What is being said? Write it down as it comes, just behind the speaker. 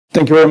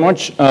Thank you very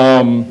much.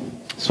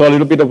 So a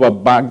little bit of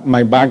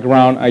my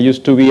background. I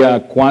used to be a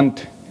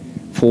quant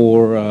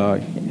for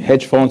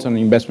hedge funds and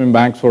investment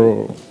banks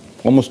for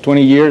almost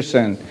 20 years,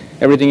 and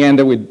everything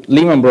ended with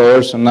Lehman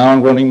Brothers, and now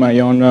I'm running my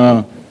own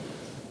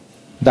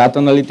data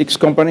analytics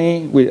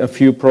company with a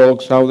few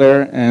products out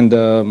there, and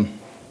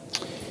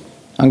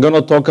I'm going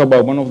to talk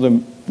about one of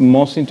the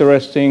most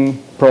interesting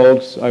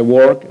products I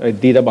work. I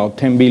did about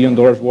 $10 billion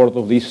worth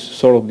of these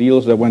sort of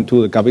deals that went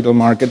to the capital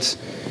markets.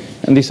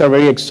 And these are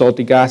very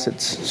exotic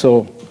assets.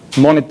 So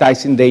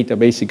monetizing data,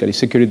 basically,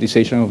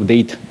 securitization of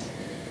data.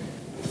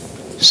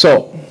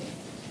 So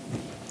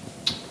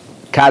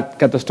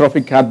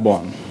catastrophic cat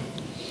bond.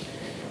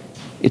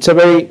 It's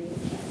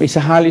a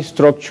highly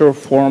structured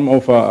form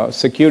of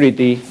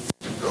security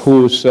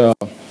whose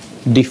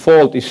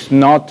default is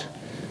not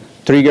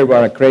triggered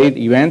by a credit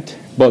event,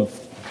 but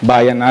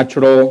by a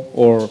natural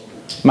or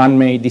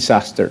man-made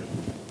disaster.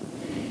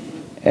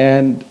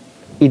 And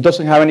it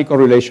doesn't have any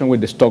correlation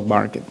with the stock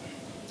market.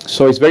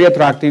 So it's very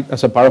attractive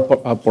as a part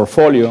of a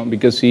portfolio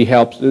because it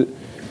helps the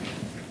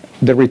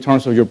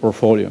returns of your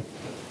portfolio.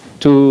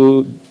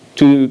 To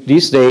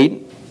this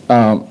date,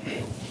 there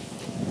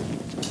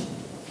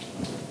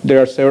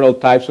are several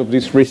types of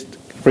this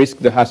risk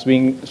that has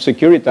been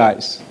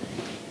securitized.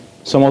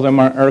 Some of them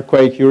are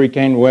earthquake,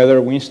 hurricane,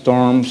 weather,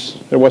 windstorms.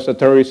 There was a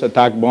terrorist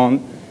attack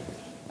bond.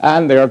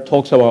 And there are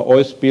talks about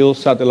oil spills,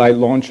 satellite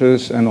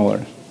launches, and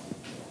others.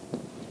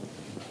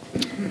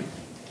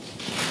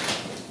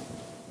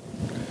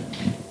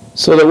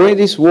 So the way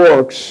this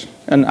works,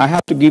 and I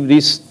have to give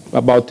this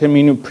about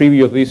 10-minute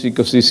preview of this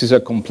because this is a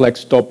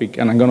complex topic,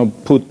 and I'm going to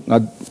put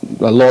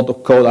a lot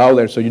of code out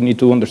there, so you need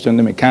to understand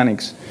the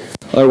mechanics.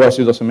 Otherwise,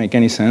 it doesn't make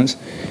any sense.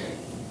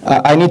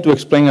 I need to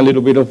explain a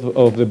little bit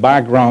of the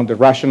background, the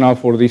rationale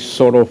for this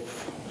sort of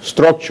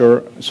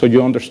structure, so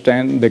you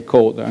understand the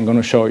code that I'm going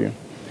to show you.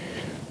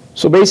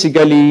 So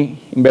basically,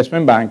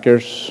 investment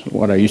bankers,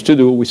 what I used to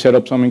do, we set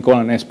up something called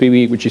an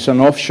SPV, which is an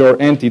offshore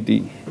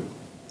entity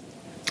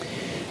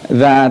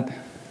that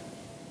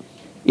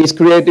is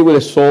created with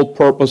the sole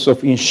purpose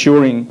of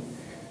insuring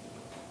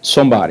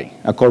somebody,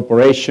 a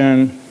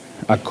corporation,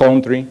 a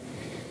country.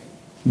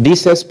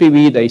 This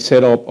SPV they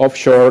set up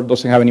offshore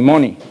doesn't have any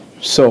money,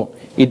 so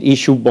it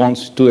issues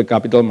bonds to the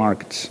capital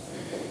markets.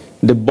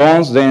 The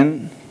bonds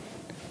then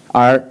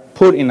are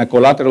put in a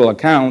collateral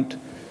account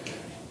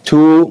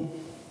to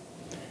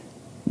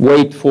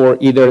wait for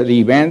either the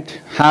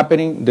event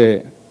happening,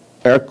 the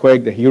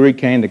earthquake, the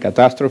hurricane, the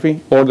catastrophe,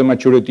 or the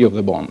maturity of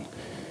the bond.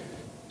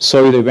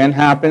 So if the event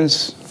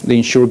happens, the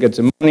insurer gets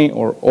the money,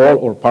 or all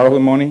or part of the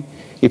money.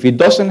 If it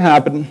doesn't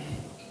happen,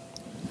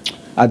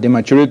 at the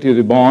maturity of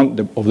the bond,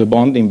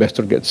 the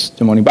investor gets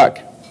the money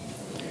back.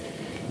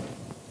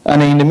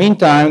 And in the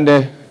meantime,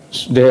 the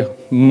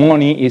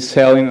money is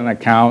held in an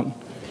account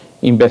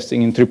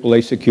investing in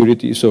AAA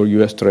securities or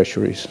US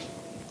Treasuries.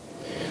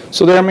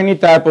 So there are many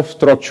types of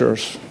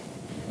structures,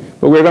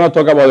 but we're going to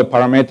talk about the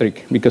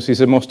parametric because it's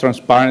the most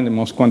transparent, the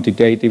most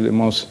quantitative, the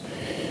most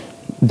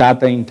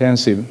data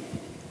intensive.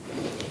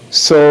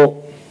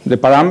 So the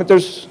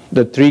parameters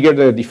that trigger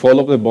the default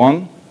of the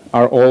bond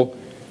are all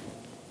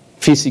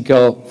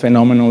physical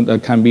phenomena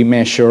that can be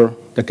measured,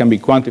 that can be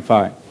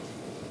quantified.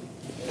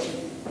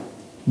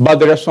 But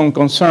there are some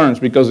concerns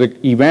because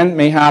the event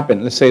may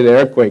happen, let's say the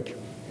earthquake,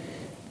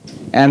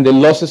 and the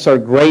losses are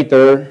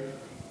greater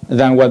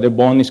than what the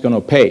bond is going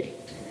to pay.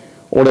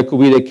 Or it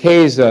could be the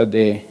case that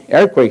the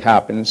earthquake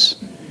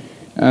happens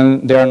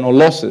and there are no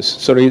losses.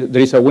 So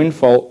there is a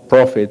windfall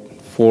profit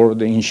for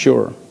the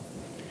insurer.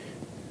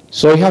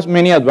 So it has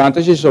many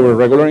advantages over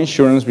regular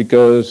insurance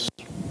because,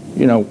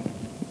 you know,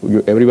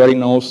 everybody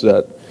knows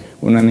that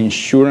when an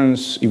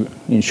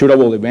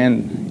insurable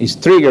event is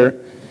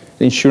triggered,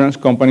 the insurance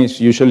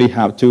companies usually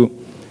have to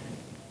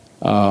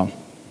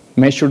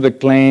measure the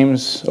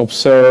claims,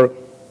 observe,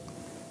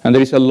 and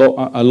there is a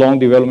long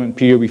development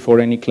period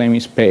before any claim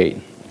is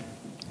paid.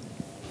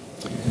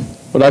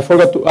 But I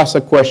forgot to ask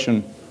a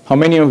question. How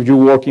many of you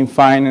work in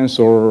finance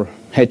or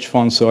hedge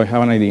funds? So I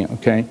have an idea,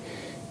 okay?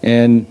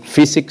 And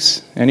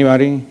physics,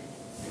 anybody?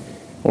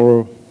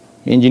 Or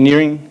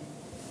engineering?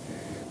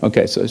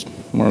 Okay, so it's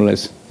more or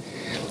less.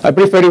 I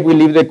prefer if we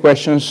leave the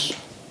questions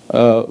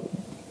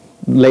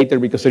later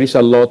because there is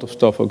a lot of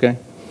stuff, okay?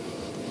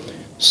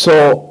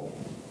 So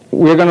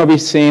we're going to be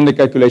seeing the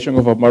calculation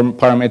of a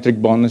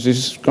parametric bond. This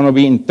is going to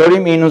be in 30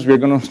 minutes. We're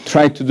going to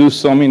try to do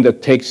something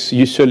that takes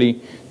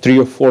usually 3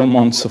 or 4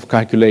 months of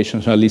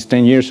calculations, at least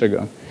 10 years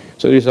ago.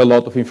 So there's a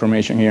lot of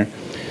information here.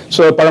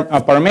 So a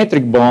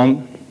parametric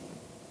bond,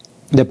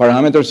 the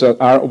parameters that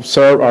are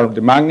observed are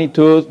the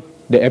magnitude,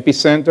 the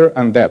epicenter,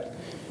 and depth.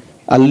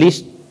 At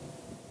least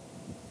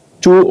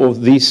 2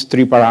 of these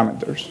 3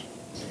 parameters.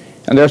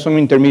 And there are some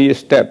intermediate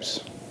steps.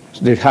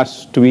 So there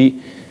has to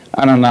be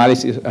an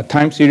analysis, a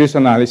time series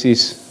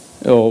analysis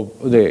of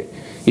the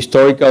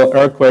historical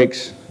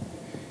earthquakes,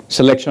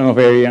 selection of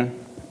area,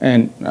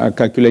 and a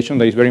calculation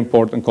that is very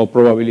important called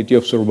probability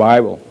of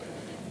survival,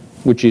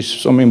 which is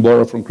something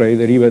borrowed from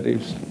credit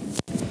derivatives.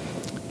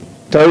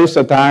 Terrorist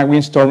attack,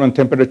 windstorm, and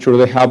temperature,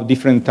 they have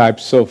different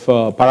types of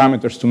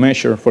parameters to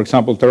measure. For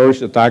example,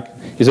 terrorist attack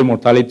is a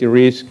mortality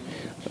risk,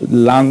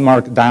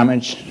 landmark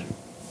damage,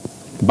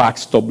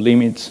 backstop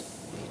limits.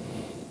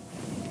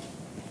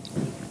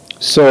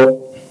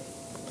 So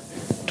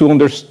to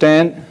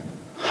understand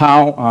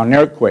how an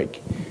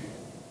earthquake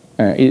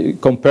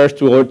it compares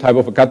to other type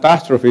of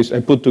catastrophes,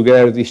 I put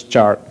together this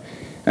chart.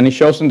 And it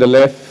shows on the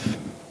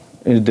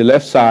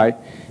left side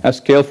a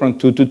scale from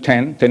 2 to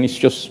 10. 10 is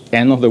just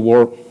end of the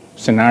world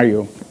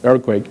scenario,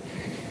 earthquake.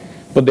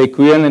 But the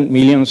equivalent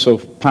millions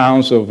of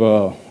pounds of,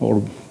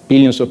 or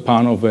billions of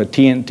pounds of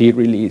TNT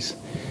release.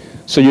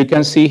 So you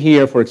can see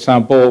here, for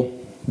example,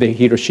 the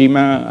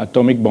Hiroshima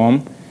atomic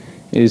bomb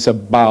is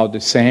about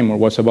the same, or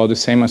was about the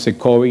same as the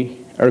Kobe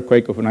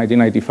earthquake of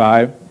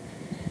 1995.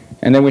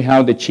 And then we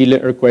have the Chile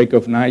earthquake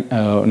of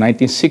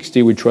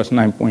 1960, which was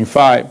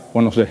 9.5,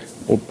 one of the,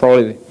 or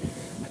probably,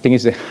 I think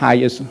it's the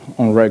highest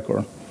on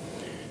record.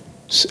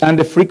 And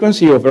the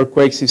frequency of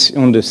earthquakes is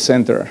on the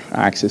center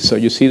axis. So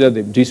you see that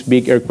these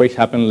big earthquakes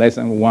happen less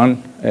than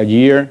once a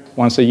year,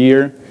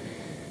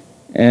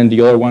 and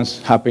the other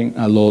ones happen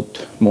a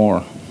lot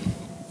more.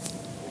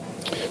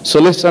 So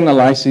let's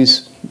analyze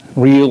this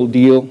real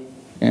deal,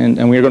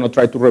 and we're going to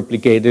try to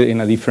replicate it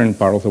in a different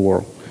part of the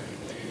world.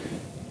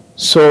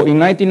 So in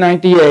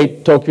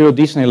 1998, Tokyo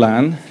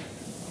Disneyland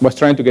was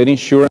trying to get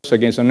insurance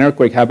against an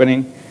earthquake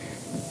happening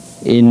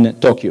in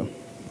Tokyo.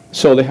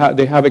 So they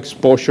have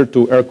exposure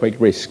to earthquake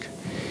risk.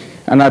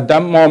 And at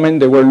that moment,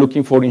 they were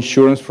looking for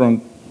insurance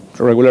from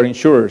regular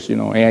insurers, you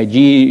know,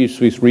 AIG,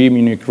 Swiss Re,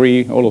 Munich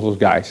Re, all of those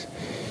guys.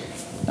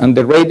 And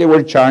the rate they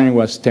were charging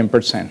was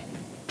 10%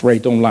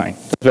 rate online.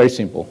 It's very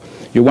simple.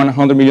 You want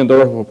 $100 million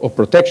of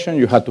protection,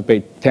 you had to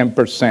pay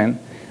 10%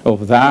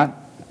 of that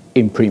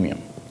in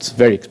premium. It's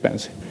very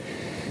expensive.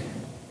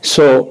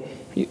 So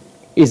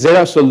is there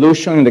a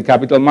solution in the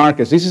capital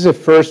markets? This is the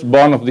first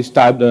bond of this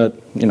type that,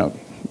 you know,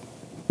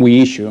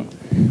 we issue,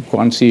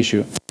 quants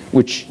issue,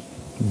 which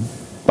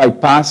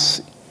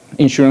bypass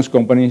insurance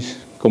companies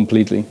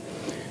completely.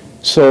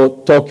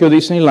 So Tokyo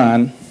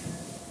Disneyland,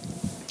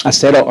 a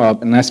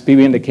setup, an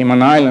SPV in the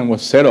Cayman Island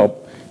was set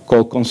up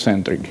called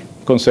Concentric.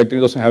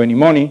 Concentric doesn't have any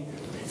money,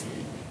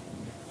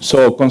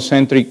 so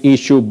Concentric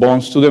issued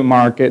bonds to the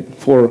market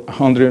for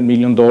 $100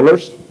 million,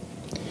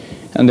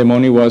 and the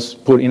money was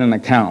put in an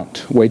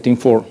account, waiting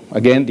for,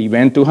 again, the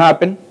event to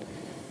happen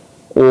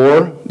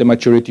or the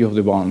maturity of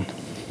the bond.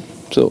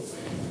 So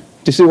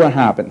this is what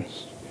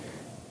happens.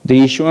 The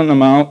issuance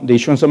amount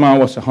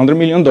was $100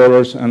 million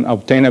and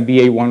obtained a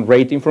BA1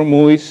 rating from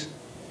Moody's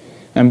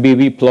and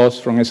BB plus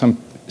from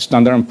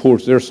Standard &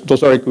 Poor's.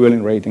 Those are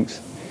equivalent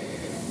ratings.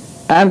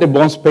 And the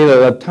bonds paid at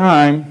that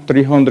time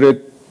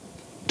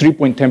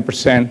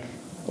 3.10%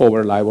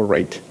 over LIBOR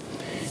rate.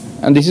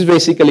 And this is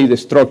basically the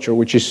structure,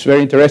 which is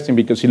very interesting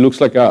because it looks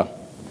like a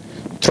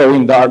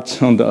throwing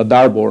darts on the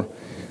dartboard.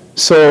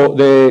 So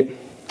the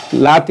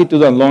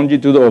latitude and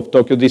longitude of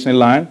Tokyo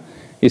Disneyland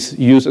is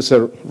used as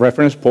a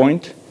reference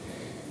point.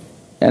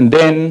 And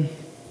then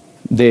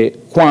the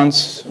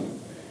quants,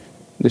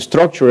 the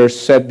structurers,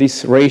 set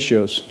these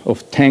ratios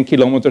of 10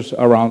 kilometers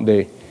around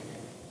the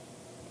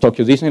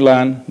Tokyo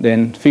Disneyland,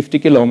 then 50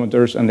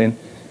 kilometers, and then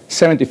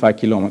 75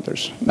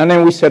 kilometers. And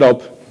then we set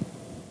up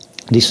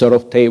this sort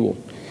of table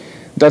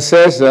that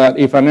says that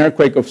if an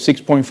earthquake of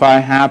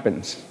 6.5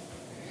 happens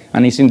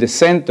and it's in the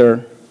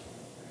center,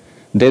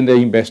 then the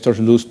investors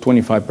lose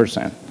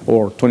 25%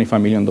 or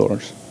 $25 million.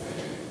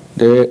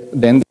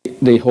 Then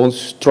the whole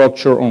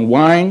structure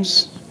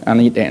unwinds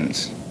and it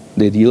ends.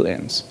 The deal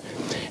ends.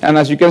 And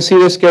as you can see,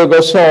 the scale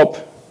goes up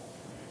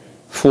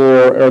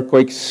for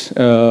earthquakes.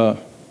 The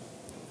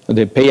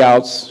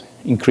payouts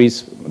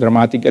increase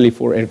dramatically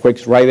for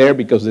earthquakes right there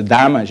because the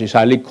damage is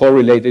highly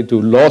correlated to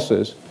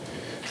losses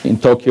in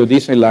Tokyo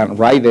Disneyland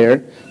right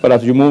there. But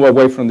as you move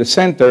away from the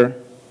center,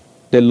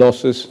 the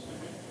losses,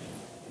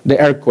 the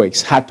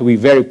earthquakes had to be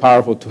very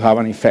powerful to have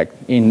an effect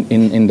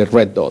in the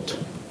red dot.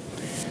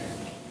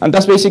 And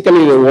that's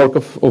basically the work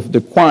of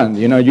the quant.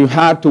 You know, you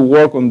have to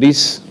work on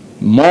these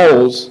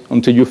models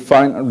until you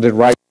find the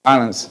right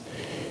balance.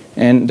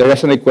 And there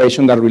is an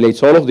equation that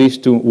relates all of this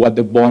to what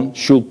the bond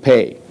should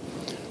pay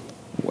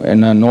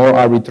in a no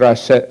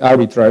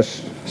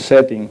arbitrage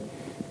setting.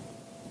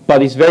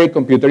 But it's very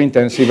computer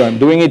intensive. I'm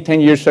doing it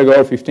 10 years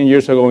ago, 15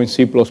 years ago in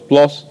C++,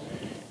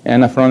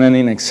 and a front end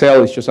in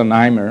Excel is just a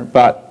nightmare,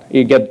 but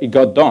it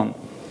got done.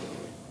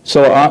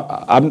 So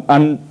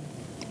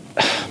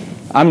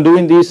I'm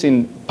doing this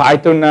in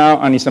Python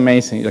now, and it's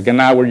amazing. Like an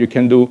hour, you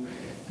can do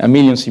 1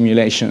 million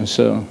simulations.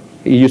 So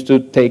it used to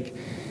take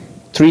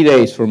 3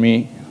 days for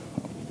me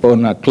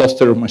on a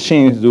cluster of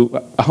machines to do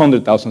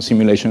 100,000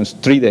 simulations,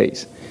 3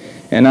 days.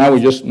 And now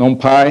we just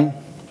NumPy,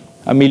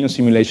 1 million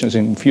simulations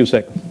in a few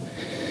seconds.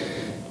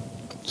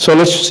 So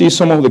let's see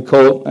some of the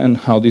code and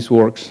how this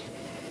works.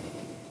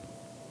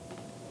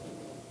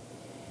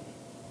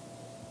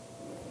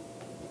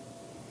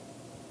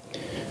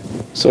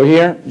 So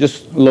here,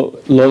 just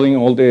loading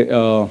all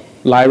the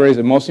libraries.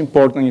 The most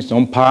important is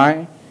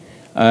NumPy,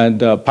 and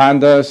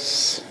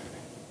pandas,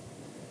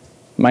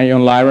 my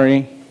own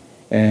library,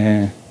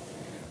 CPy,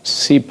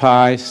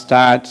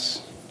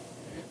 stats.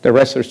 The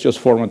rest is just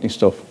formatting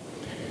stuff.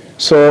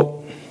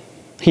 So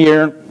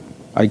here,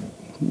 I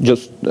made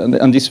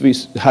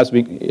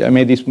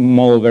this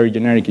model very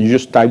generic. You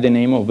just type the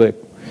name of the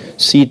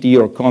city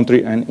or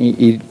country, and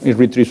it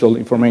retrieves all the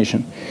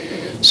information.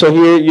 So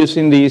here,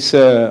 using this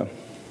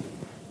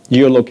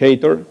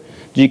geolocator,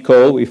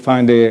 G-code, we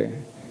find the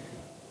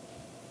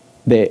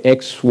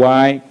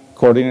XY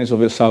coordinates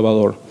of El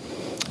Salvador.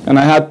 And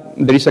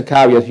there is a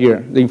caveat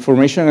here. The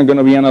information I'm going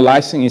to be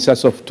analyzing is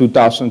as of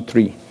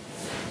 2003.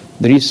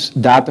 There is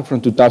data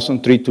from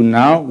 2003 to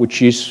now,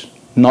 which is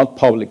not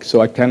public, so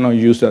I cannot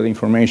use that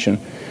information.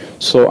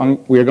 So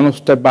we're going to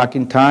step back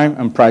in time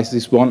and price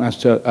this one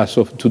as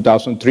of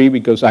 2003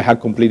 because I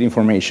had complete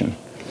information.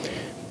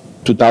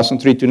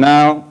 2003 to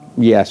now,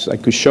 yes, I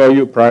could show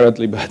you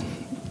privately, but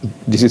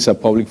this is a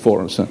public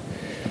forum. So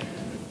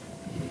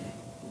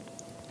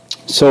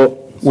is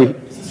the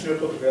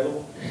circle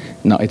available?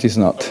 No, it is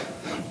not.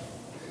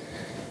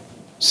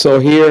 So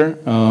here,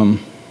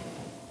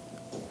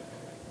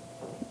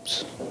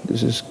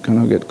 this is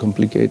going to get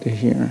complicated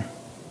here.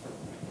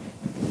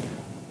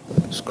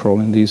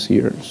 Scrolling these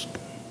here.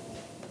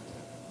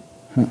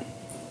 Huh.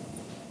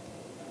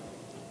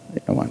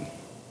 Yeah, one.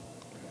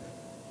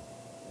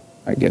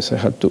 I guess I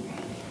had to.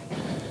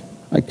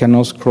 I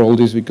cannot scroll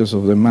this because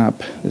of the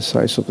map, the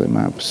size of the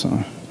map. So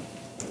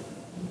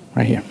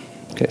right here.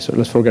 Okay, so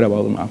let's forget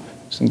about the map.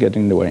 It's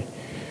getting in the way.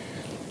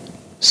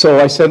 So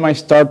I set my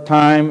start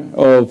time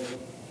of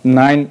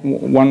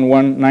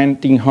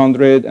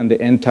 1900, and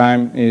the end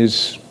time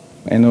is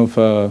end of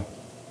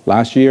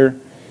last year.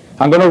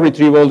 I'm going to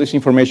retrieve all this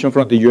information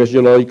from the U.S.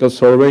 Geological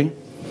Survey,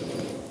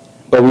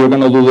 but we're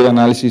going to do the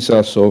analysis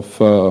as of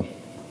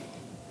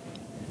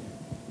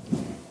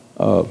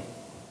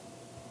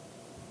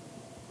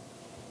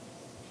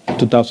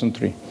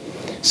 2003.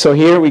 So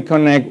here we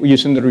connect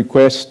using the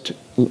request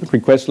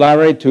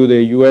library to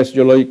the U.S.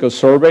 Geological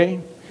Survey,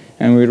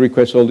 and we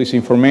request all this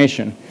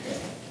information.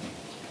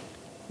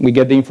 We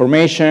get the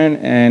information,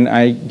 and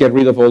I get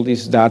rid of all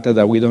this data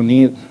that we don't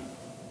need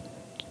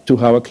to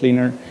have a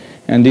cleaner.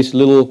 And this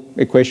little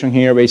equation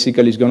here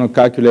basically is going to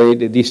calculate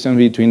the distance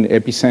between the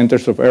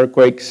epicenters of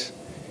earthquakes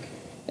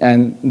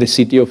and the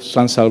city of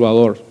San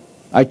Salvador.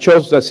 I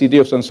chose the city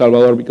of San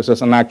Salvador because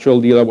that's an actual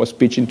deal I was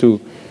pitching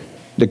to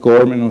the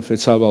government of El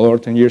Salvador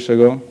 10 years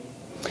ago.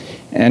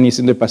 And it's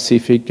in the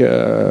Pacific,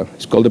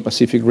 it's called the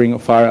Pacific Ring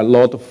of Fire, a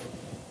lot of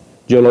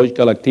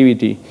geological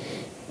activity.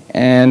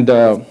 And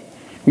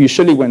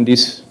usually when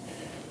these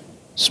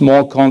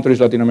small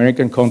countries, Latin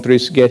American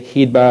countries, get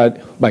hit by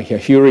a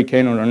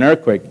hurricane or an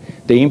earthquake,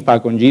 the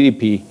impact on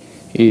GDP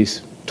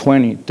is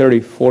 20,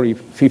 30, 40,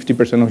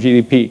 50% of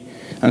GDP.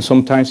 And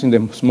sometimes in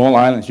the small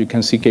islands, you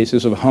can see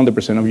cases of 100%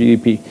 of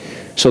GDP.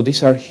 So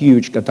these are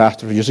huge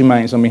catastrophes. Just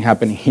imagine something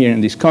happening here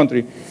in this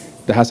country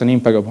that has an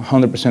impact of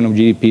 100% of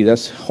GDP.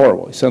 That's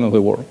horrible. It's the end of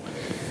the world.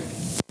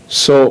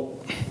 So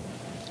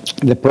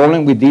the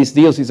problem with these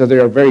deals is that they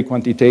are very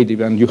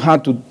quantitative, and you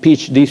have to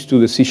pitch this to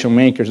decision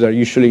makers that are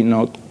usually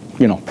not,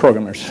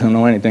 programmers, don't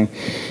know anything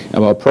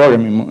about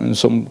programming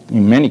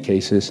in many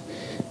cases.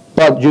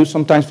 But you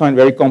sometimes find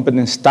very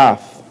competent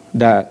staff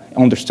that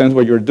understands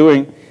what you're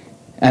doing,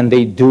 and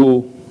they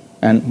do.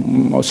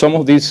 And some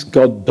of this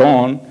got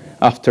done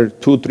after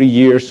 2-3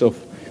 years of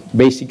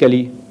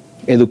basically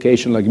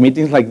education, like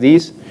meetings like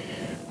this,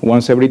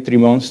 once every 3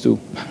 months to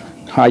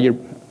hire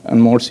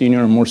more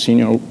senior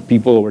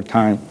people over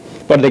time.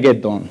 But they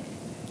get done.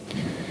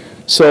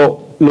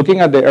 So looking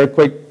at the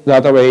earthquake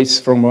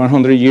database from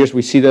 100 years,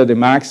 we see that the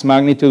max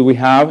magnitude we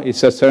have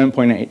is a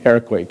 7.8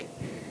 earthquake.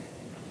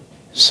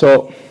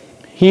 So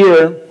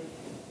here,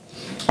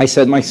 I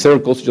set my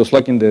circles, just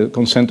like in the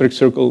concentric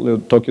circle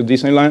of Tokyo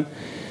Disneyland,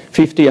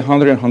 50,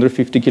 100,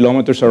 150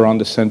 kilometers around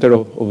the center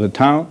of the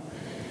town.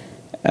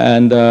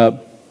 And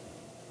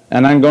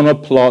I'm going to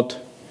plot,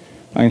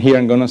 and here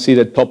I'm going to see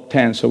the top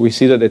 10. So we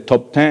see that the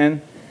top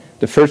 10,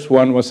 the first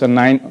one was a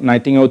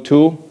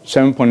 1902,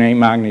 7.8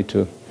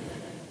 magnitude.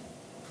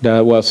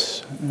 That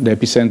was the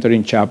epicenter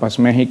in Chiapas,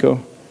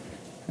 Mexico.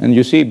 And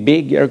you see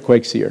big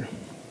earthquakes here.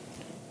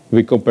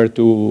 We compare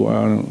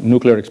to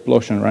nuclear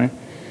explosion, right?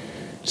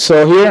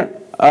 So here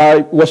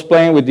I was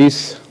playing with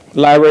this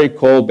library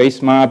called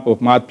base map of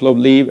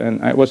matplotlib,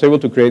 and I was able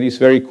to create this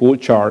very cool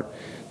chart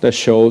that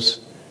shows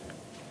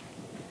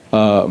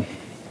a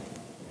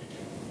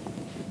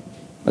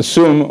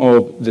zoom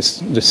of the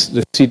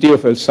city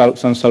of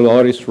San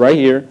Salvador is right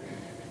here,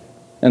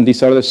 and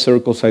these are the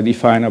circles I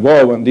defined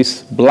above, and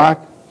these black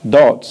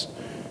dots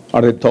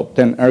are the top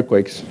 10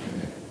 earthquakes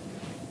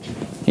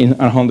in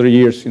 100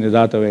 years in the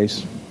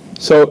database.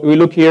 So we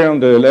look here on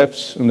the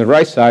left, on the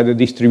right side, the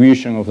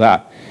distribution of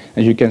that.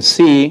 As you can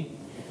see,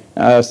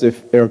 as the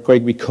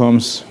earthquake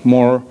becomes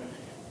more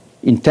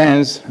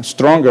intense,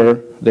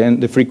 stronger, then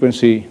the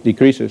frequency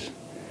decreases.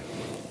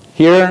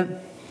 Here,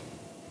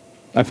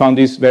 I found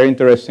this very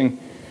interesting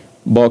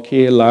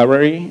Bucky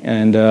library,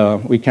 and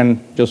we can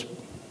just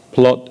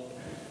plot,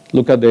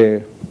 look at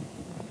the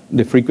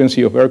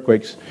frequency of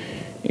earthquakes.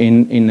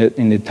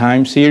 in the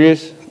time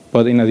series,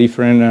 but in a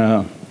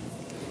different,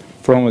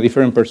 from a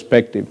different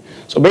perspective.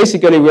 So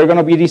basically, we're going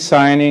to be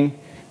designing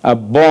a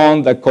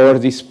bond that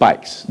covers these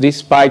spikes. These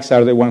spikes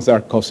are the ones that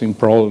are causing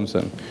problems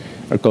and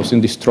are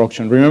causing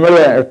destruction. Remember,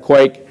 the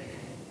earthquake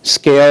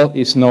scale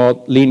is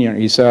not linear;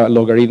 it's a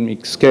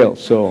logarithmic scale.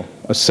 So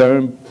a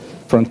 7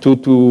 from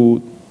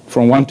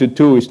 1 to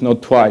 2 is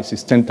not twice;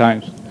 it's 10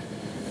 times.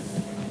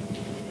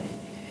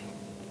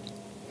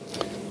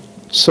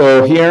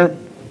 So here,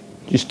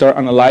 you start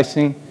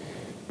analyzing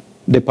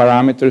the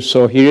parameters.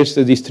 So here's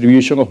the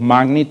distribution of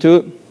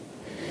magnitude.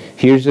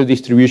 Here's the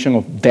distribution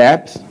of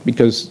depth,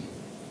 because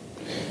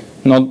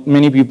not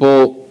many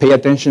people pay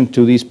attention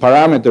to this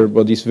parameter,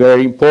 but it's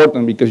very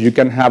important because you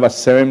can have a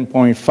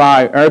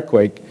 7.5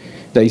 earthquake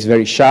that is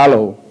very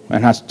shallow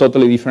and has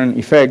totally different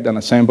effect than a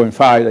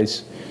 7.5 that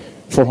is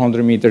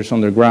 400 meters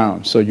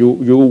underground. So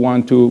you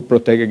want to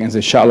protect against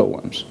the shallow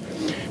ones.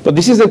 But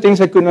this is the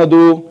things I could not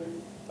do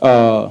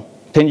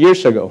 10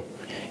 years ago,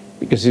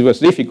 because it was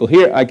difficult.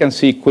 Here I can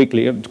see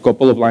quickly a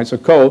couple of lines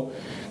of code.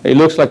 It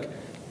looks like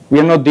we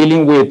are not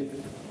dealing with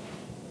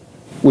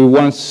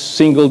one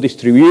single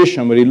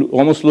distribution, but it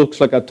almost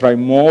looks like a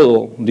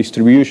trimodal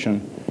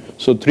distribution.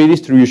 So 3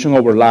 distributions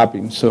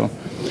overlapping. So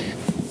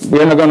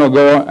we're not going to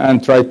go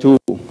and try to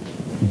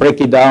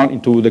break it down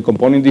into the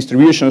component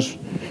distributions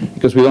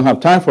because we don't have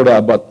time for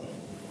that. But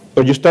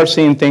you start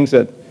seeing things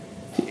that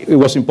it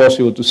was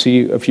impossible to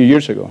see a few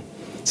years ago.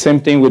 Same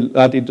thing with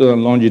latitude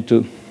and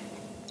longitude.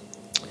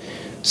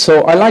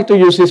 So I like to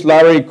use this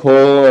library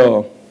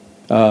called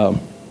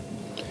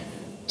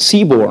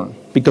Seaborn,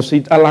 because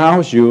it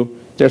allows you,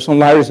 there's some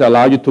libraries that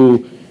allow you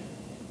to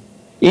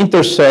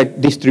intersect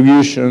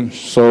distributions.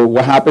 So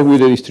what happens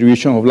with the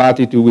distribution of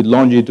latitude, with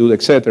longitude,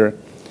 etc.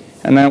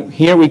 And now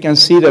here we can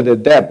see that the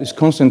depth is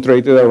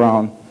concentrated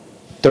around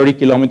 30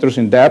 kilometers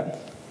in depth.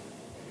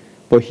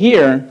 But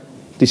here,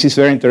 this is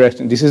very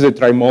interesting. This is the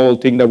trimodal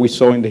thing that we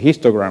saw in the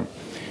histogram.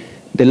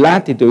 The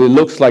latitude, it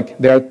looks like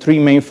there are 3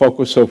 main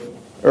focus of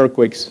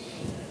earthquakes.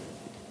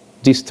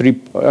 These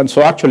 3, and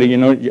so actually, you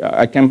know,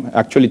 I can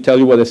actually tell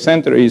you what the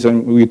center is,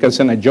 and we can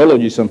send a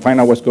geologist and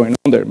find out what's going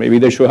on there. Maybe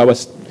they should have a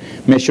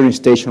measuring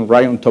station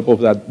right on top of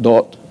that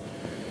dot.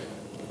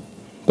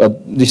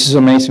 But this is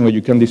amazing what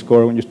you can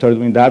discover when you start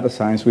doing data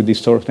science with this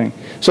sort of thing.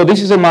 So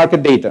this is the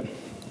market data.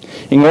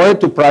 In order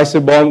to price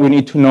a bond, we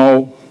need to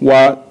know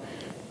what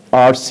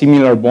are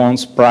similar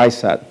bonds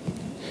priced at.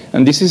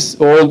 And this is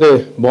all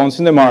the bonds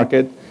in the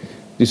market.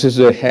 This is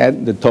the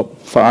head, the top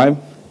 5,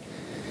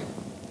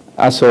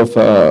 as of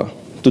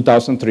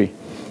 2003.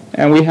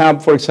 And we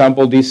have, for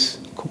example, this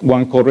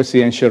one called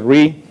Residential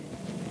RE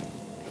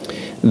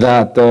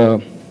that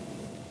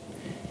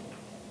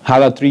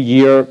had a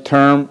 3-year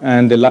term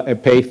and they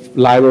pay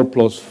LIBOR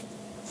plus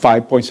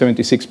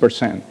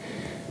 5.76%.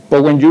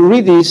 But when you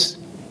read this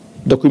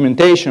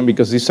documentation,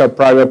 because these are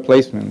private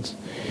placements,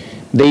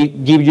 they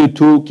give you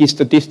 2 key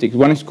statistics.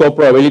 One is called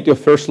probability of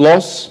first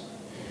loss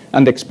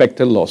and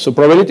expected loss. So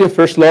probability of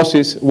first loss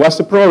is, what's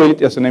the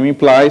probability, as the name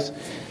implies,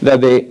 that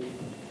the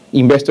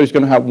investor is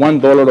going to have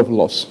 $1 of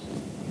loss.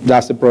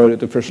 That's the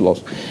probability of first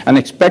loss. And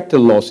expected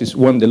loss is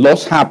when the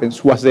loss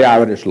happens, what's the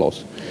average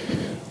loss.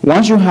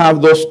 Once you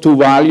have those 2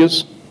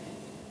 values,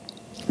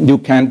 you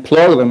can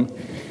plug them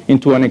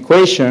into an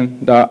equation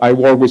that I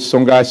work with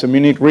some guys at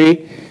Munich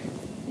Re,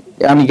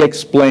 and it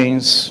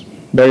explains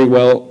very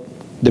well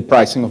the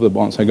pricing of the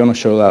bonds. I'm going to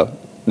show that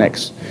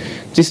next.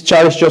 This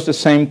chart is just the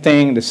same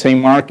thing, the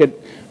same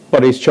market,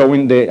 but it's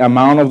showing the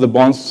amount of the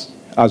bonds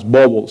as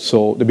bubbles.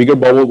 So the bigger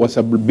bubble was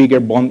a bigger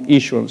bond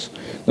issuance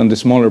than the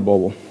smaller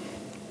bubble.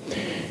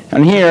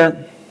 And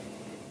here,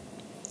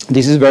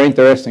 this is very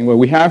interesting. What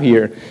we have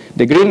here,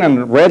 the green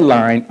and red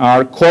line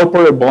are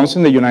corporate bonds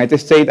in the United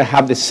States that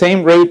have the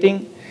same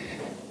rating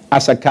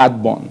as a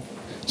cat bond.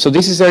 So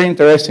this is very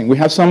interesting. We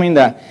have something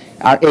that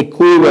are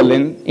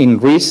equivalent in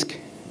risk,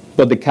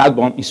 but the cat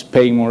bond is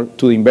paying more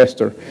to the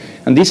investor.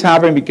 And this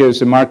happened because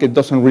the market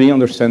doesn't really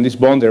understand this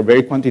bond. They're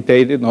very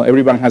quantitative. Not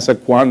everyone has a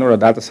quant or a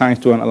data science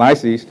to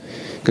analyze this,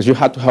 because you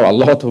have to have a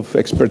lot of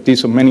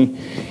expertise in many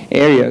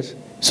areas.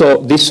 So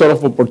these sort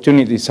of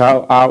opportunities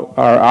are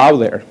out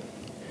there.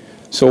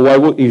 So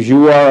if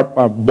you are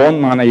a bond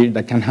manager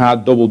that can have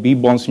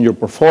BB bonds in your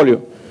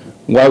portfolio,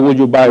 why would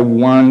you buy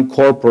one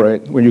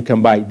corporate when you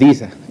can buy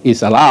this?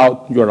 It's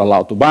allowed, you're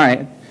allowed to buy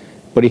it,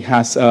 but it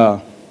has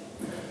 3%,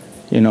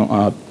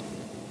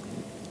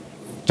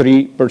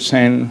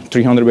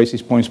 300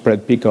 basis point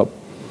spread pickup.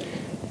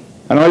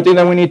 Another thing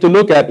that we need to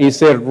look at is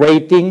the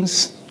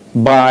ratings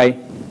by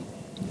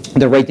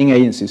the rating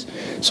agencies.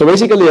 So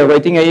basically, the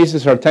rating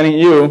agencies are telling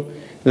you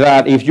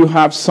that if you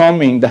have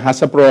something that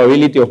has a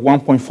probability of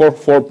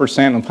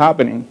 1.44% of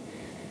happening,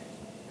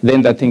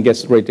 then that thing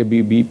gets rated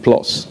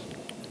BB+.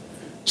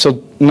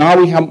 So now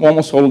we have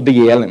almost all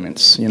the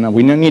elements. You know,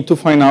 we need to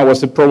find out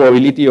what's the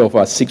probability of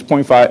a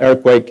 6.5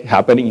 earthquake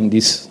happening in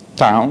this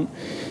town,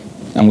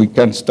 and we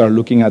can start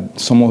looking at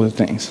some of the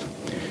things.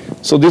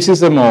 So this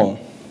is the model.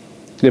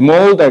 The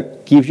model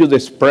that gives you the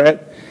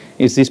spread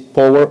is this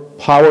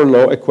power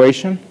law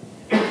equation.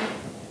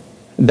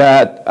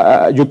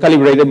 that you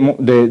calibrated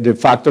the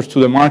factors to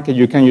the market.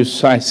 You can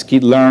use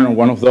scikit-learn or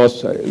one of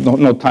those.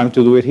 No time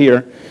to do it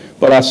here.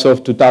 But as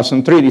of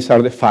 2003, these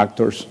are the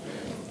factors.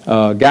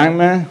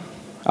 Gamma,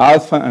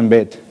 alpha, and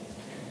beta,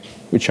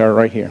 which are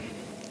right here.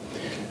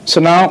 So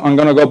now I'm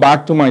going to go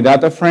back to my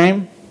data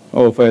frame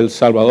of El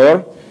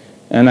Salvador,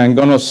 and I'm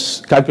going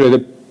to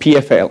calculate the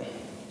PFL.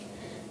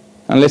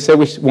 And let's say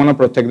we want to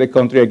protect the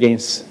country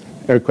against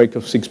earthquake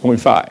of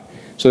 6.5.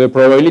 So the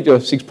probability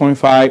of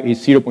 6.5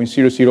 is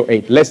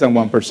 0.008, less than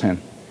 1%.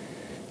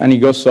 And it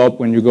goes up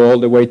when you go all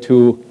the way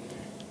to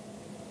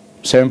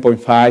 7.5,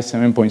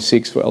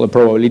 7.6. Well, the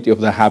probability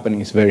of that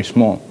happening is very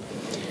small.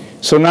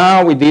 So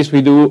now with this,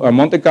 we do a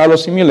Monte Carlo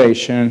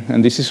simulation,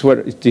 and this is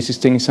where this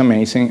thing is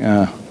amazing.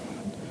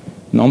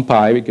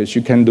 NumPy, because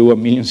you can do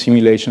 1 million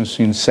simulations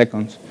in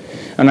seconds.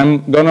 And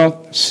I'm going to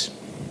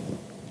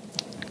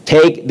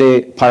take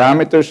the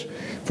parameters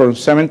from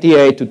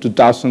 78 to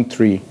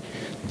 2003.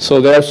 So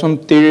there are some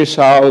theories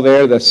out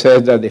there that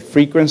says that the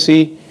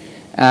frequency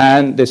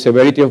and the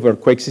severity of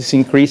earthquakes is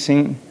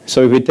increasing.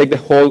 So if we take the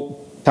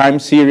whole time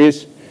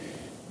series,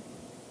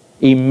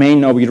 it may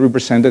not be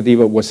representative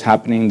of what's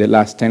happening in the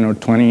last 10 or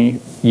 20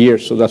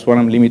 years. So that's what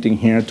I'm limiting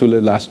here to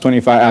the last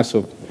 25 as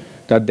of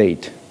that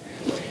date.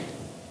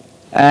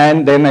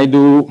 And then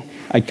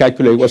I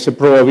calculate what's the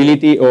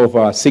probability of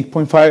a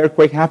 6.5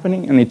 earthquake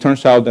happening, and it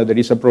turns out that there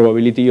is a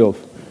probability of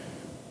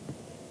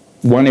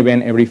one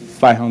event every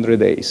 500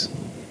 days.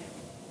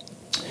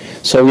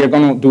 So we are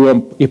going to do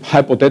a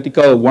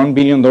hypothetical $1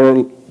 billion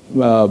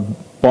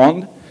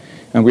bond,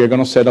 and we are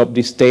going to set up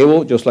this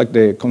table, just like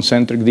the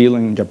concentric deal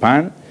in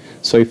Japan.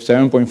 So if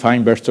 7.5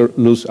 investors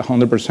lose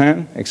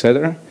 100%,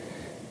 etc.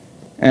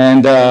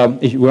 And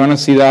if you want to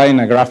see that in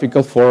a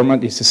graphical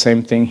format, it's the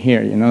same thing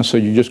here. So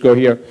you just go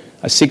here,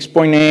 a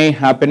 6.8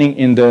 happening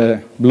in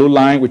the blue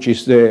line, which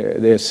is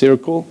the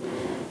circle.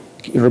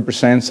 It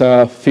represents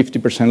a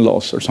 50%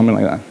 loss or something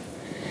like that.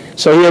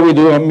 So here we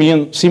do 1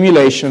 million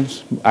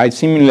simulations. I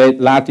simulate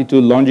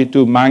latitude,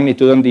 longitude,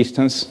 magnitude, and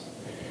distance.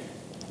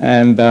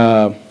 And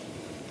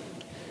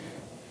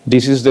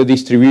this is the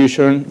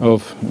distribution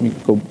of, let me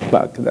go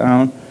back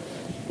down,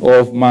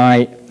 of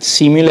my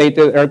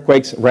simulated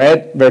earthquakes,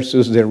 red,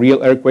 versus the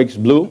real earthquakes,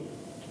 blue.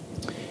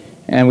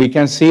 And we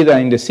can see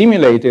that in the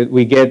simulated,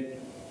 we get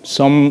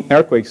some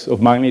earthquakes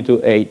of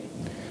magnitude 8,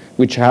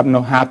 which have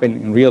not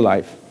happened in real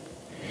life.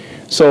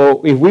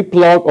 So if we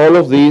plug all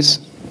of these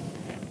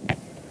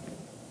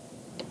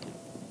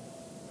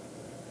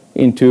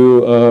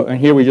into, and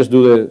here we just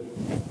do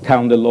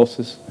count the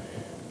losses.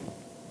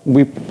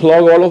 We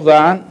plug all of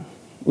that,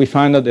 we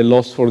find that the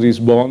loss for this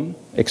bond,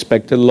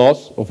 expected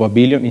loss of $1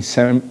 billion, is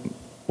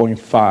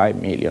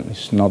 7.5 million.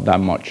 It's not that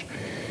much.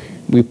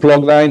 We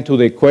plug that into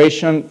the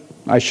equation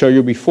I showed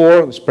you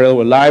before, the spread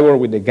over LIBOR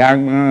with the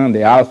gamma and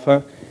the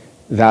alpha.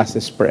 That's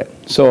the spread.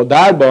 So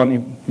that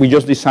bond, we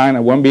just designed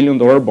a $1 billion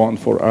bond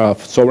for a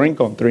sovereign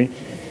country,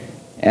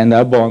 and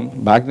that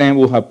bond back then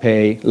would have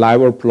paid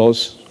LIBOR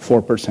plus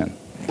 4%.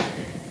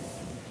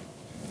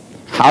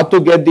 How to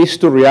get this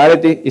to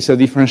reality is a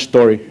different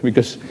story,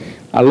 because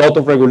a lot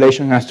of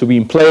regulation has to be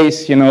in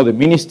place. The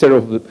Minister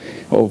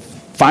of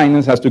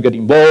Finance has to get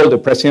involved. The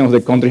President of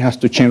the country has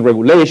to change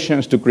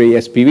regulations to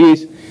create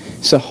SPVs.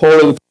 It's a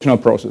whole educational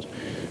process.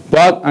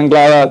 But I'm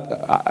glad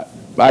that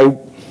I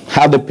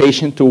had the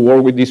patience to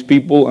work with these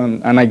people,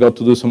 and I got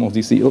to do some of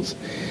these deals.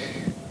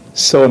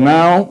 So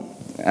now,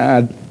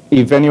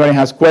 if anybody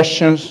has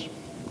questions.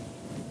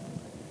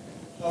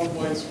 How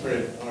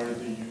widespread are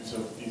the use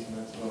of these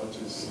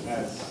methodologies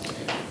as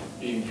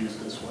being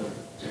used as well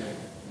today?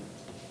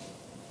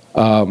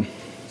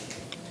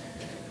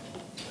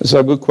 It's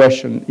a good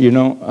question.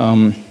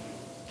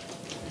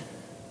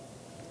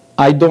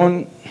 I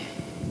don't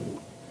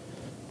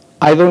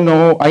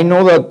know. I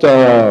know that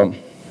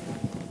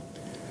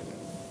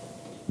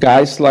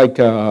guys like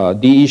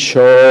D.E.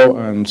 Shaw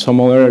and some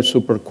other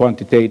super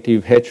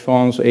quantitative hedge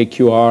funds,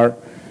 AQR,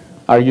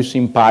 are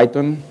using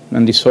Python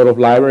and these sort of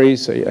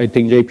libraries. I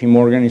think JP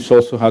Morgan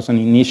also has an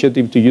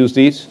initiative to use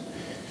this.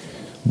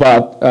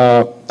 But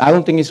I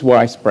don't think it's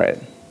widespread.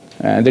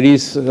 There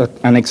is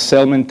an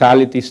Excel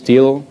mentality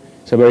still.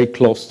 It's a very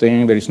close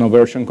thing. There is no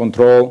version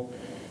control,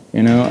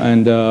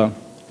 and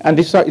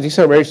these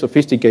are very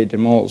sophisticated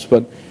models.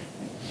 But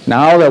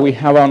now that we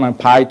have an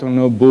IPython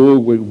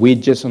notebook with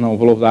widgets and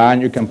all of that,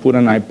 and you can put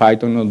an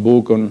IPython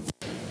notebook on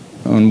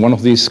one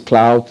of these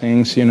cloud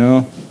things,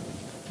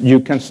 you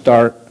can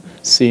start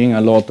seeing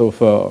a lot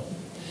of,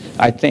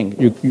 I think,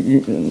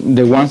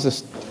 the ones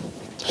that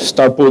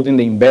start putting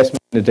the investment,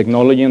 the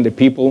technology, and the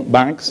people,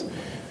 banks,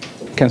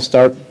 can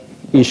start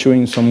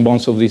issuing some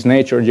bonds of this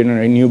nature,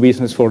 generate new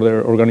business for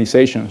their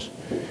organizations.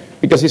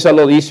 Because it's a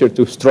lot easier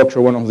to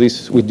structure one of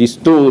these with these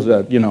tools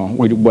that,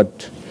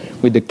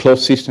 with the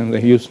closed system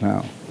they use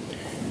now.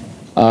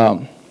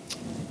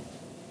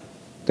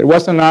 There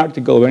was an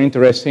article very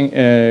interesting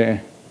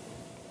in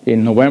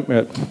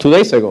November, 2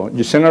 days ago.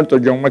 Senator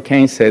John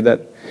McCain said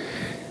that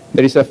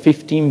there is a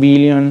 15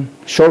 billion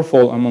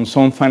shortfall among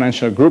some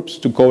financial groups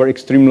to cover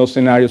extreme loss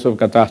scenarios of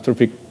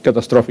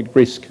catastrophic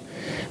risk.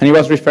 And he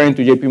was referring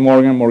to JP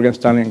Morgan, Morgan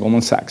Stanley, and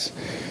Goldman Sachs.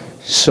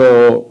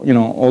 So,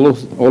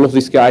 all of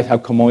these guys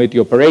have commodity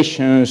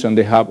operations, and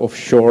they have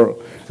offshore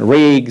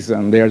rigs,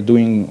 and they are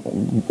doing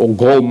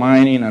gold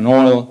mining and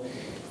oil.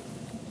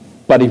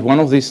 But if one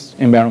of these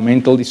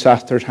environmental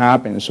disasters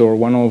happens, or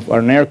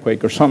an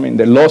earthquake or something,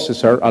 the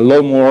losses are a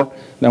lot more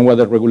than what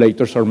the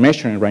regulators are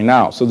measuring right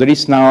now. So there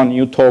is now a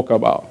new talk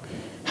about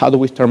how do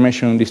we start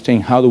measuring this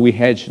thing? How do we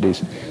hedge this?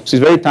 So it's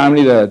very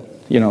timely that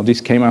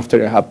this came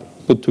after I have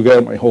put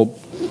together my whole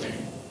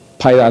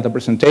PyData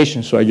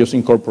presentation. So I just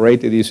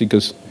incorporated this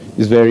because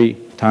it's very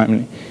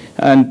timely.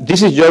 And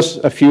this is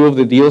just a few of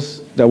the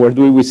deals that we're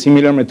doing with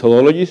similar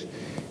methodologies.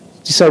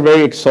 These are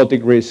very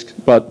exotic risks,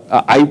 but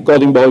I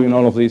got involved in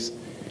all of this.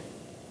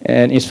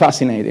 And it's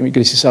fascinating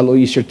because it's a lot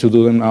easier to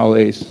do them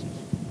nowadays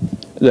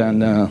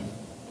than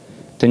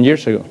 10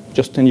 years ago,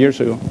 just 10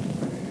 years ago.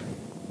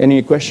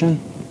 Any question?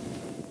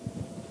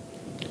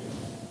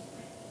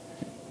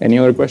 Any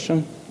other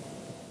question?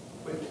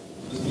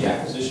 Was the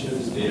acquisition of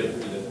this data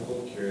pretty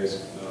difficult? I'm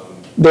curious.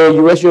 The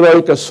US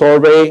Geological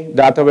Survey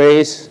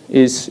database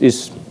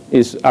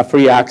is a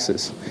free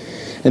access.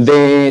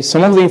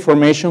 Some of the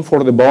information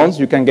for the bonds,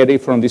 you can get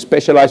it from the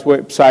specialized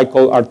website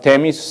called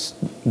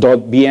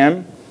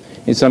artemis.bm.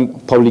 It's a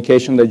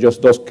publication that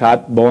just does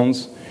cat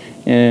bonds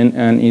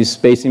and is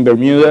based in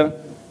Bermuda.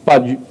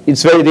 But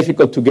it's very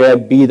difficult to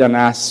get bid and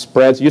ask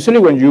spreads. Usually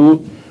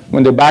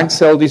when the bank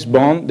sells this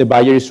bond, the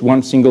buyer is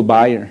one single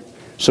buyer.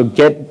 So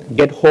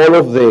get hold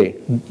of the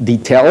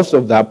details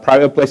of that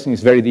private placement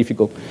is very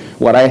difficult.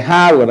 What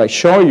I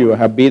show you, I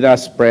have bid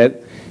ask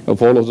spread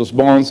of all of those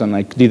bonds, and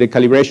I did a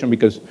calibration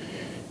because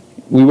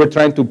we were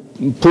trying to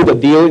put a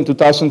deal in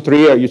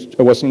 2003.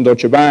 I was in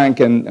Deutsche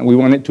Bank, and we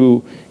wanted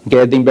to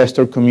get the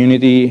investor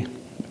community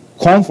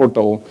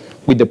comfortable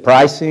with the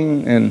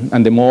pricing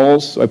and the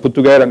models. So I put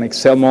together an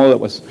Excel model that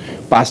was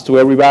passed to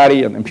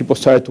everybody, and then people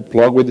started to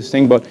plug with this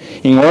thing. But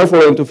in order for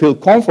them to feel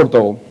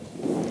comfortable,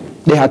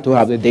 they had to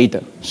have the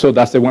data. So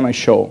that's the one I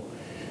show.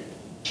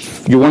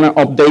 You want to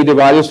update the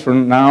values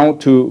from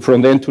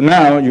then to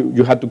now,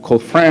 you had to call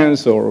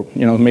friends, or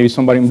maybe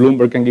somebody in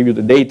Bloomberg can give you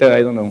the data.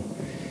 I don't know.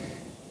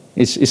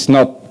 It's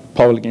not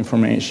public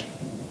information.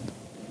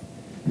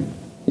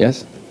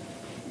 Yes?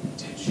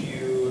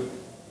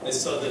 I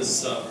saw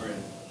this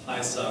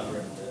high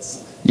sovereign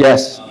risk.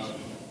 Yes.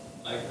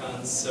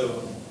 Icons,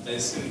 so I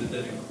assume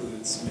that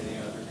includes many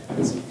other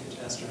kinds of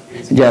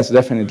catastrophes. Yes,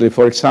 definitely.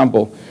 For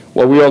example,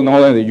 what we all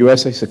know that the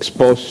U.S. is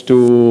exposed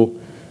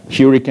to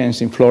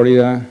hurricanes in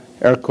Florida,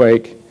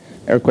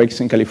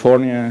 earthquakes in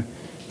California.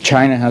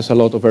 China has a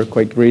lot of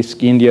earthquake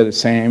risk. India, the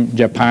same.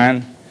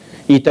 Japan.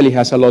 Italy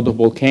has a lot of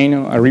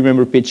volcano. I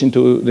remember pitching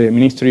to the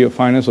Ministry of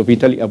Finance of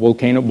Italy a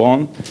volcano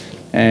bond,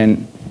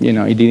 and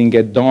it didn't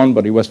get done,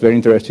 but it was very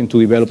interesting to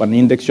develop an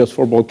index just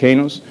for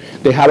volcanoes.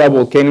 They have a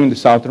volcano in the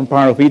southern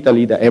part of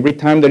Italy that every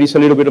time there is a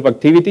little bit of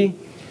activity,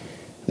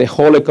 the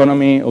whole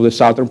economy of the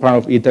southern part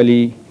of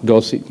Italy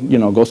goes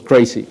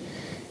crazy,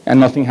 and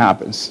nothing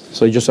happens.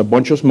 So it's just a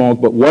bunch of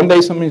smoke, but one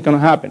day something's going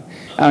to happen.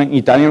 And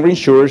Italian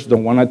reinsurers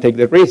don't want to take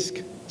the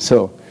risk,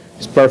 so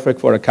it's perfect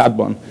for a cat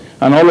bond.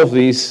 And all of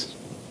these,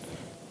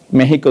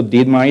 Mexico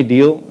did my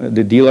deal.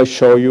 The deal I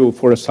show you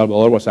for El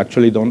Salvador was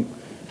actually done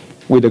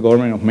with the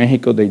government of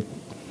Mexico. They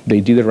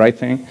did the right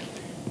thing.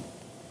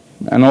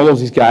 And all of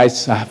these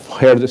guys have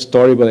heard the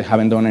story, but they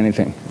haven't done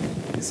anything.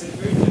 Is it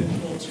very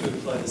difficult to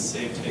apply the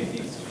same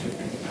techniques to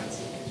different kinds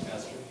of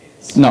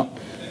catastrophes? No,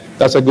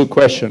 that's a good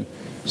question.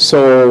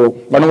 So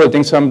one of the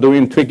things I'm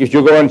doing in Twig, if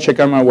you go and check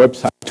out my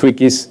website, Twig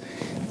is,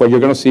 what you're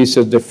going to see is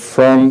that the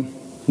front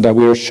that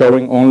we're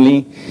showing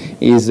only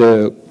is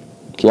a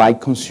light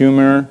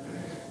consumer,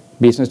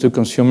 business to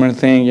consumer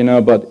thing,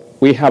 but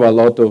we have a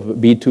lot of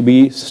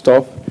B2B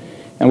stuff,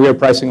 and we are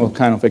pricing all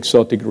kind of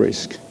exotic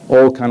risk,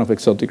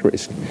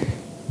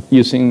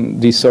 using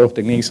these sort of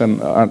techniques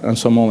and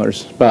some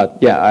others. But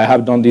yeah, I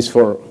have done this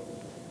for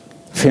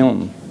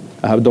film.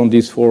 I have done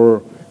this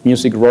for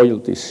music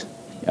royalties.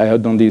 I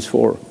have done this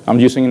I'm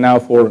using it now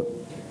for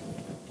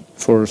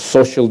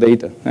social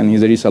data, and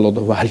there is a lot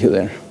of value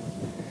there.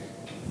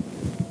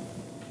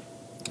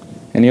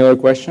 Any other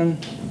question?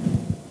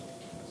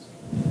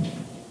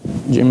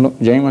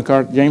 James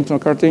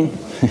McCarthy?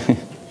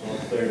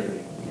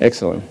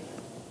 Excellent.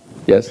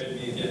 Yes? Do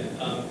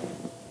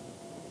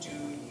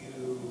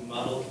you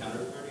model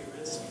counterparty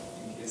risk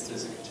in case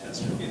there's a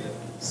catastrophe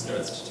that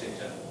starts to take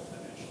down the whole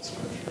financial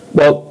structure?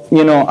 Well,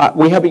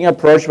 we have been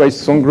approached by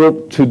some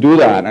group to do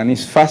that, and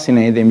it's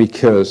fascinating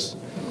because,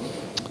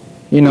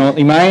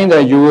 imagine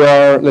that you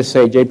are, let's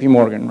say, JP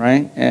Morgan,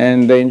 right?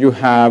 And then you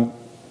have,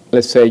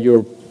 let's say,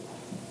 your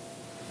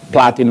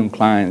platinum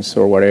clients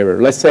or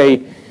whatever. Let's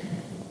say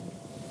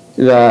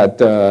that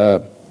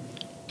the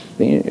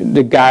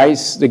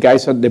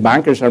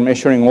bankers are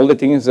measuring all the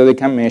things that they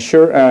can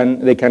measure and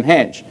they can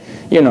hedge.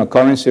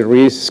 Currency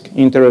risk,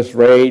 interest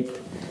rate,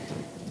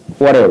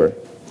 whatever.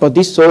 But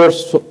these sort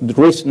of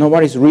risks,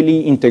 nobody's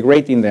really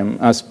integrating them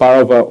as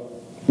part of a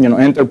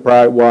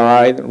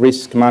enterprise-wide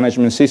risk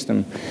management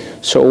system.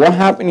 So what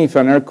happens if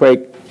an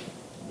earthquake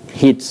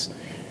hits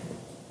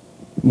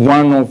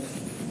one of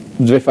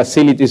the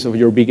facilities of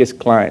your biggest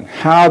client.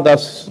 How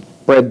does it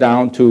spread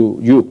down to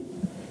you?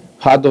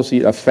 How does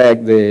it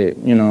affect the,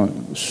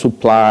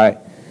 supply,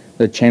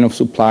 the chain of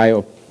supply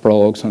of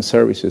products and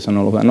services and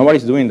all of that?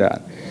 Nobody's doing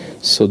that.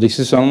 So this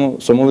is some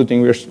of the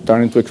things we're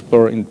starting to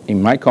explore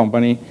in my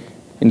company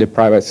in the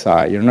private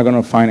side. You're not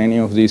going to find any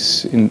of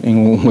this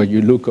in what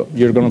you look up.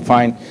 You're going to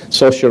find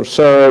social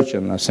search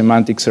and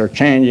semantic search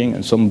changing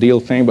and some deal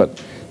thing,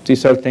 but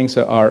these are things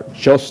that are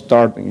just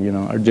starting,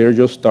 they're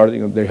just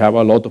starting and they have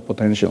a lot of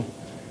potential.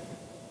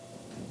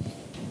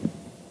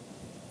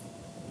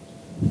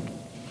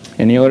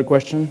 Any other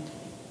question?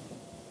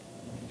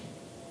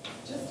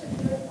 Just to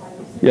clarify,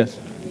 you said yes.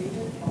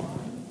 created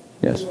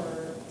bonds Yes. for,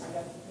 I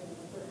guess, in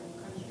certain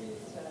countries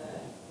to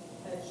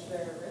hedge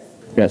their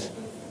risk? Yes.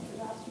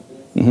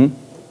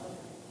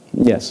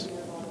 Mm-hmm. Yes.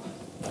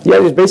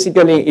 Yeah, it's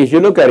basically, if you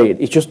look at it,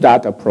 it's just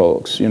data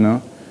products,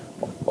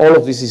 All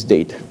of this is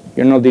data.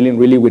 You're not dealing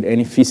really with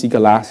any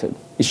physical asset.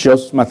 It's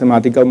just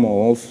mathematical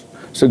models,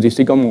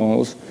 statistical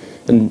models,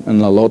 and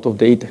a lot of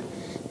data.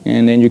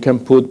 And then you can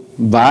put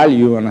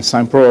value and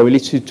assign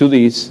probability to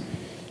this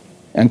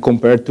and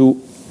compare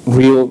to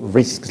real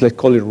risks. Let's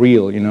call it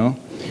real,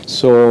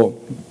 So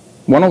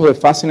one of the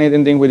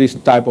fascinating things with this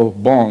type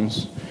of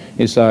bonds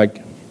is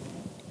like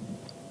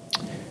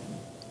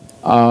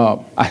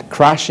a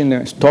crash in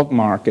the stock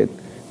market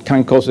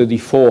can cause a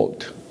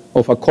default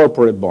of a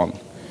corporate bond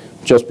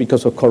just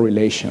because of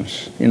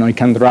correlations. It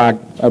can drag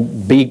a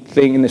big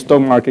thing in the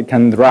stock market,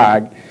 can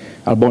drag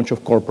a bunch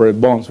of corporate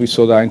bonds. We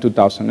saw that in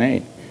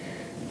 2008.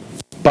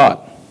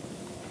 But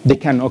they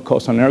cannot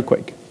cause an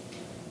earthquake,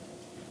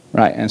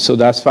 right? And so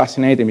that's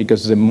fascinating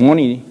because the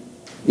money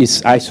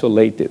is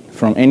isolated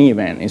from any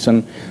event. It's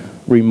a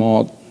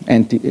remote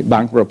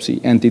bankruptcy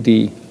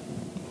entity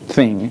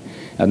thing,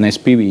 an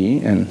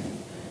SPV, and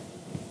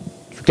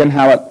you can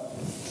have a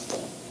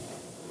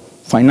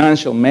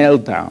financial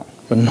meltdown,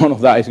 but none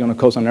of that is going to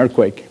cause an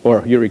earthquake or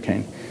a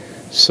hurricane.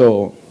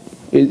 So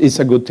it's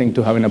a good thing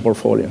to have in a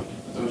portfolio.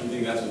 Don't you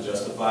think that's what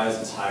justifies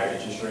its higher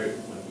interest rate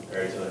when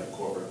compared to like a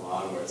corporate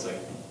bond, where it's like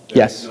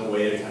Yes. there's no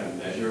way to kind of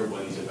measure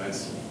when these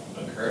events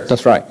occur?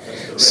 That's right.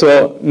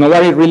 So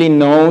nobody really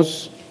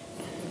knows.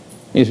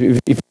 If you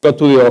go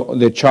to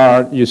the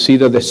chart, you see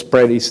that the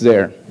spread is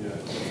there. Yeah.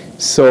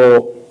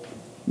 So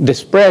the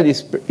spread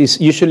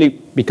is usually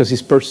because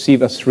it's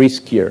perceived as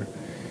riskier.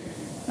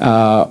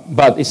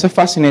 But it's a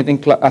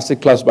fascinating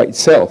asset class by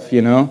itself,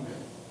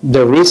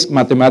 The risks,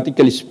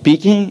 mathematically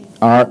speaking,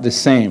 are the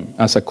same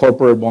as a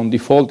corporate bond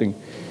defaulting.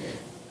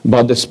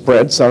 But the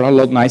spreads are a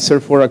lot nicer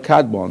for a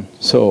cat bond.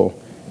 So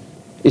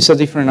it's a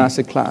different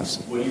asset class.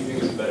 What do you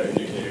think is a better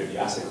indicator of the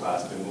asset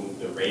class,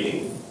 the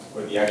rating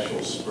or the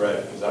actual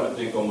spread? Because I would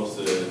think almost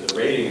the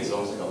rating is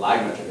almost like a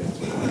lag metric.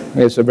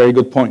 It's a very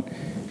good point.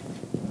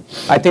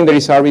 I think there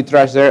is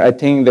arbitrage there. I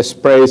think the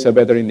spread is a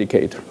better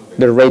indicator. Okay.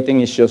 The rating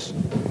is just,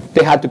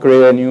 they had to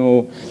create a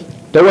new,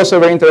 there was a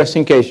very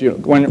interesting case.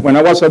 When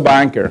I was a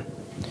banker,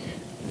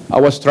 I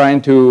was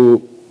trying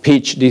to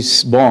pitch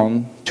this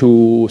bond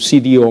to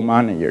CDO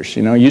managers.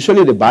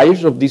 Usually the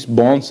buyers of these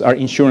bonds are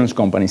insurance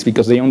companies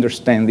because they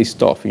understand this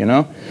stuff.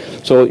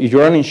 So if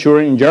you're an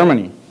insurer in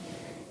Germany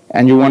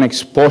and you want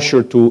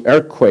exposure to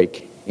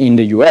earthquake in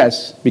the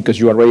US because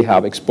you already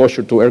have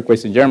exposure to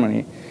earthquakes in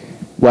Germany,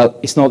 well,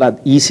 it's not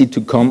that easy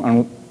to come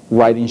and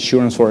write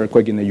insurance for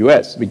earthquake in the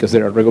US because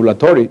there are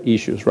regulatory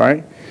issues,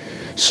 right?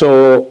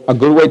 So a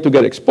good way to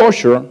get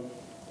exposure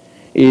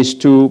is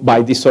to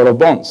buy these sort of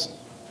bonds.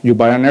 You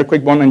buy an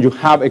earthquake bond and you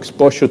have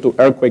exposure to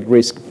earthquake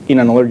risk in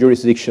another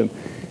jurisdiction,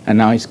 and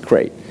now it's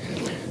great.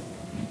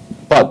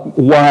 But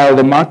while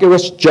the market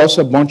was just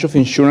a bunch of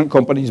insurance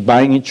companies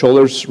buying each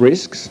other's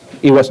risks,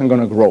 it wasn't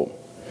going to grow.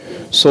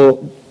 So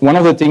one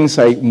of the things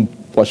I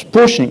was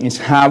pushing is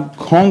have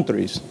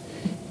countries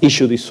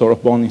issue this sort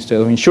of bond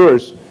instead of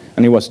insurers,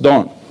 and it was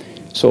done.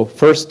 So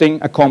first thing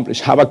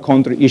accomplished, have a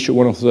country issue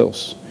one of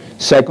those.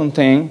 Second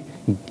thing,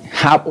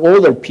 have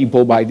other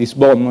people buy this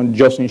bond, not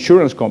just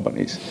insurance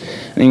companies.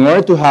 And in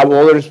order to have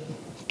others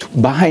to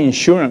buy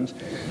insurance,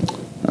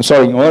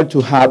 in order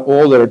to have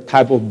other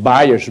type of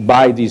buyers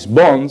buy these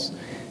bonds,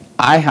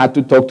 I had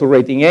to talk to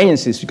rating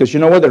agencies because you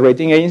know what the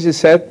rating agency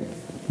said?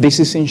 This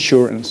is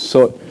insurance.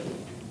 So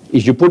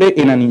if you put it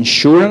in an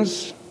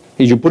insurance,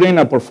 if you put it in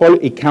a portfolio,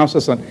 it counts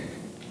as a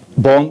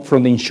bond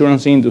from the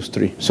insurance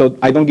industry. So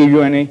I don't give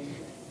you any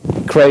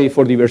credit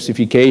for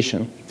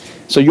diversification.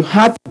 So you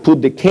have to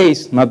put the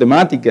case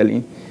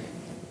mathematically.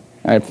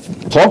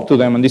 I've talked to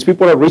them, and these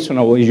people are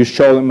reasonable. You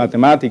show them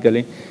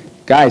mathematically,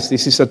 guys,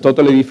 this is a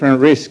totally different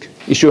risk.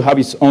 It should have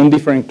its own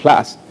different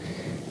class.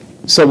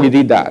 So we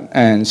did that.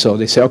 And so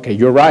they say, okay,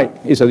 you're right.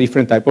 It's a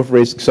different type of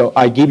risk. So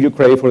I give you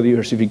credit for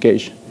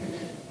diversification.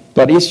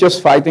 But it's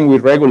just fighting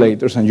with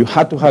regulators, and you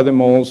have to have the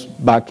models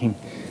backing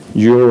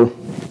your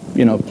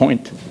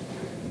point.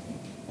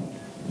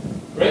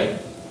 Great.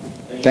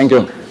 Thank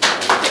you.